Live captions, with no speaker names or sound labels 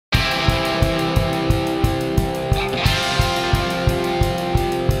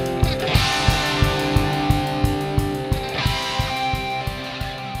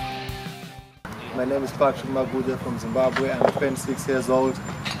name is Patrick Magude from Zimbabwe. I'm 26 years old.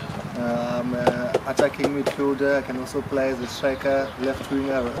 I'm an attacking midfielder. I can also play as a striker, left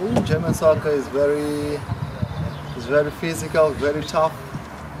winger. German soccer is very physical, very tough.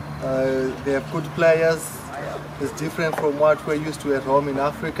 They have good players. It's different from what we're used to at home in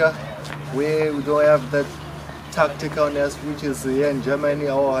Africa, where we don't have that tacticalness which is here in Germany.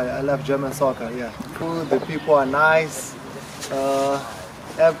 Oh, I love German soccer, yeah. The people are nice.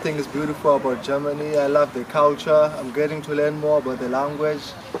 Everything is beautiful about Germany. I love the culture. I'm getting to learn more about the language,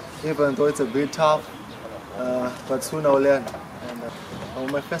 even though it's a bit tough, but soon I'll learn.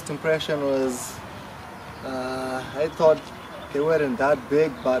 And, my first impression was, I thought they weren't that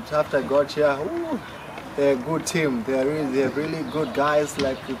big, but after I got here, they're a good team. They're really good guys.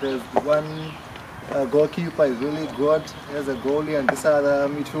 Like there's one goalkeeper is really good. There's a goalie, and this other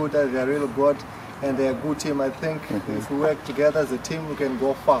midfielder, they're really good. And they're a good team. I think if we work together as a team, we can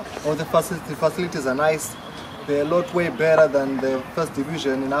go far. All the facilities are nice. They're a lot way better than the first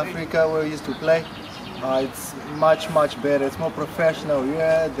division in Africa where we used to play. It's much better. It's more professional.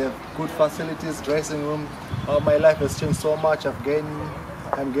 Yeah, they have good facilities, dressing room. My life has changed so much.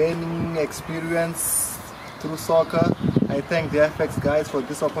 I'm gaining experience through soccer. I thank the IFX guys for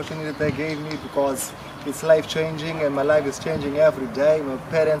this opportunity they gave me, because it's life-changing and my life is changing every day. My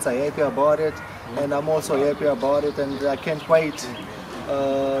parents are happy about it, and I'm also happy about it, and I can't wait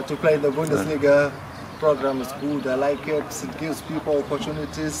to play in the Bundesliga. Program is good. I like it. It gives people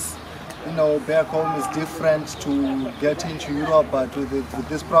opportunities. You know, back home is different to get into Europe, but with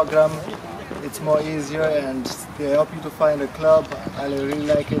this program, it's more easier, and they help you to find a club. I really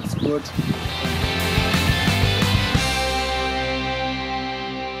like it. It's good.